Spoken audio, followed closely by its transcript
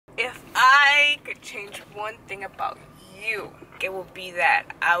could change one thing about you, it will be that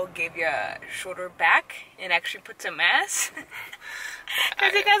I will give you a shorter back and actually put some ass.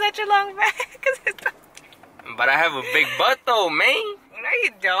 Because it got such a long back. But I have a big butt though, man. No,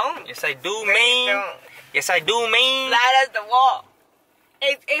 you don't. Yes, I do, No, man. you don't. Yes, I do, man. Flat as the wall.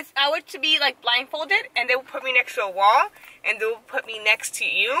 If I were to be like blindfolded and they would put me next to a wall and they would put me next to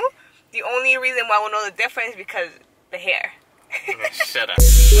you, the only reason why I would know the difference is because the hair. Shut up.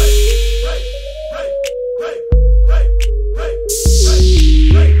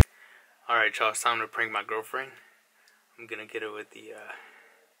 Alright, y'all, it's time to prank my girlfriend. I'm gonna get her with the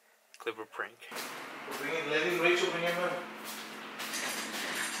clipper prank.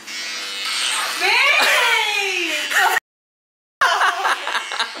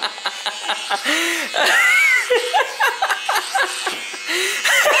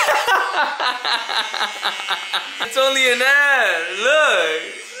 It's only an ad. Look,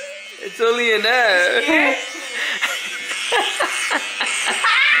 it's only an ad.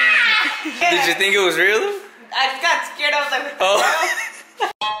 Did you think it was real? I got scared. I was like, oh.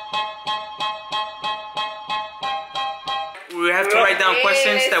 We have to write down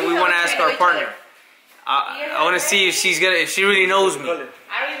questions that we want to ask our partner. I want to see if she really knows me. I don't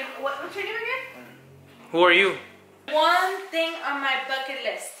even. What's your name again? Who are you? One thing on my bucket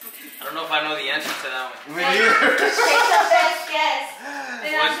list. I don't know if I know the answer to that one. Take the best guess.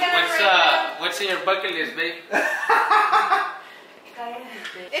 What's in your bucket list, babe?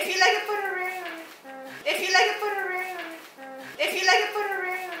 If you like it, put a ring on it. If you like it, put a ring on it. If you like it, put a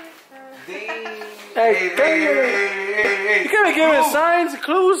ring on it. Hey, you gotta give it signs,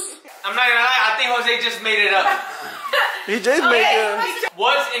 clues. I'm not gonna lie, I think Jose just made it up. He just made it.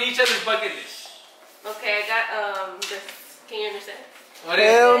 What's in each other's bucket list? Okay, I got this. Can you understand? What is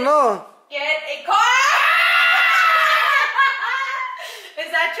Hell it? no. Get a car. Is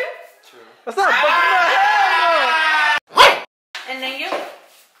that true? True. That's not fucking And then you?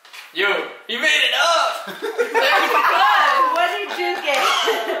 Yo, he made it up! Very good. What did you get?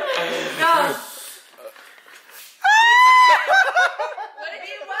 No. What did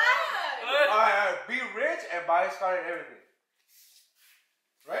you want? Alright, be rich and buy a car and everything.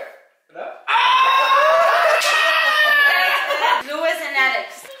 Right? No? Lewis and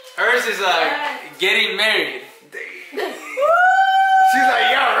Alex. Hers is getting married. She's like,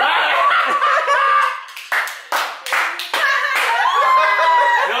 yeah, right.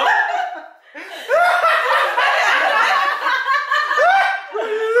 No?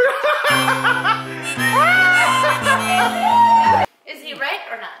 Is he right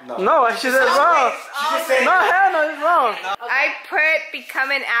or not? No, she said wrong. No, hell no, it's wrong. I put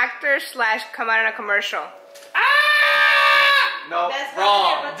become an actor / come out in a commercial. No, That's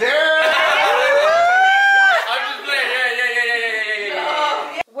wrong. not damn. I'm just playing.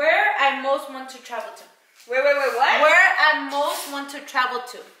 Yeah. Where I most want to travel to. Wait, what? Where I most want to travel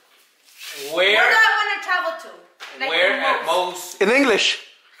to. Where Where do I want to travel to? Like where the at most? In English.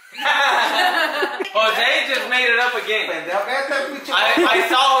 Jose just made it up again. I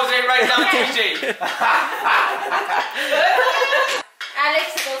saw Jose write down TJ.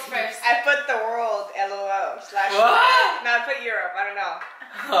 Alex goes first. I put the world, LOL / What? No, I put Europe. I don't know.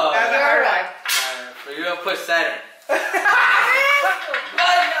 Oh. That was a hard one. So you're gonna put Saturn. Oh,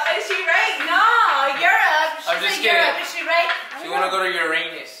 no, is she right? No, Europe. She I'm just said kidding. Europe. Is she right? So you wanna go to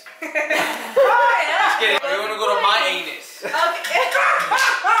Uranus? Oh, yeah. Just kidding. You wanna go to my anus? Okay.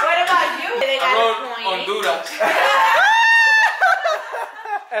 What about you? They I got a wrote point. Honduras.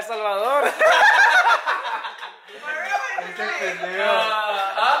 El Salvador.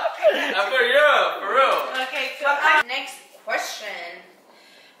 I put Europe, for real. Okay, so next question.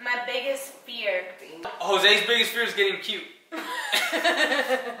 My biggest fear. Jose's biggest fear is getting cute.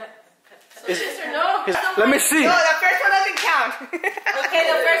 Yes or no? Let me see. No, the first one doesn't count. Okay,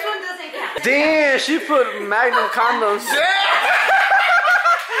 the first one doesn't count. Damn, she put Magnum condoms.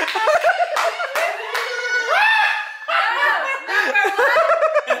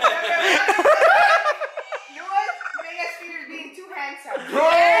 Biggest fear is being too handsome.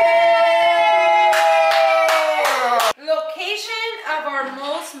 Location of our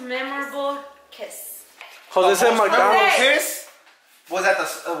most memorable kiss. Jose said McDonald's. Jose. Was at the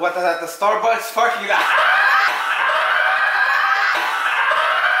Starbucks parking lot.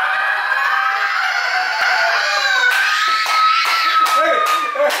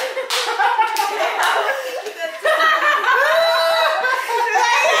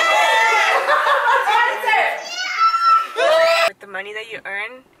 With the money that you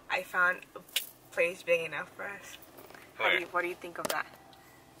earn, I found a place big enough for us. What do you think of that?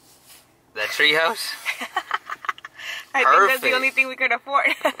 That treehouse? I think that's the only thing we could afford.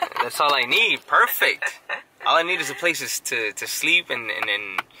 That's all I need. Perfect. All I need is a place to sleep and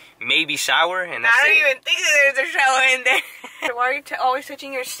maybe shower, and that's I don't it. even think that there's a shower in there. Why are you always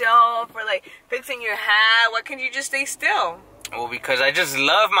touching yourself or like fixing your hat? Why can't you just stay still? Well, because I just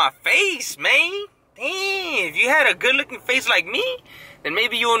love my face, man. Damn, if you had a good-looking face like me, then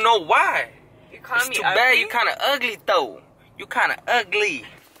maybe you'll know why. You call It's me too ugly? bad you kind of ugly, though. You kind of ugly.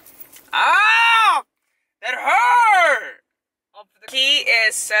 Ah! That hurt! He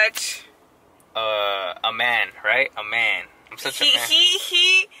is such... A man, right? A man. I'm such a man.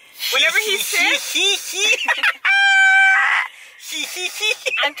 Whenever he says...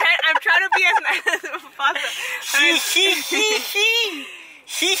 I'm trying to be as nice as possible.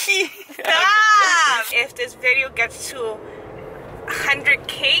 Stop! If this video gets to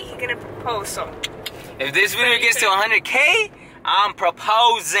 100K, he's gonna propose. So If this video gets to 100K, I'm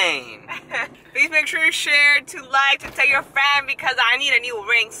proposing. please make sure you share, to like, to tell your friend, because I need a new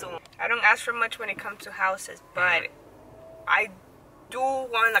ring soon. I don't ask for much when it comes to houses, but I do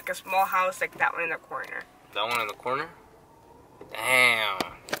want like a small house like that one in the corner. That one in the corner? Damn.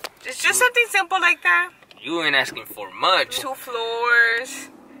 It's just something simple like that. You ain't asking for much. 2 floors,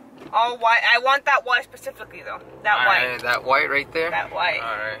 all white. I want that white specifically though. That white. That white right there? That white.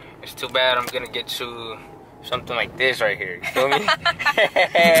 Alright. It's too bad I'm gonna get you something like this right here. You feel me?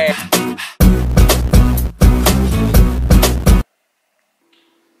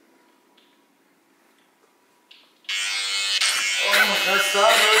 That's all,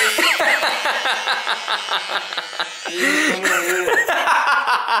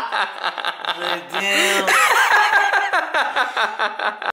 Damn.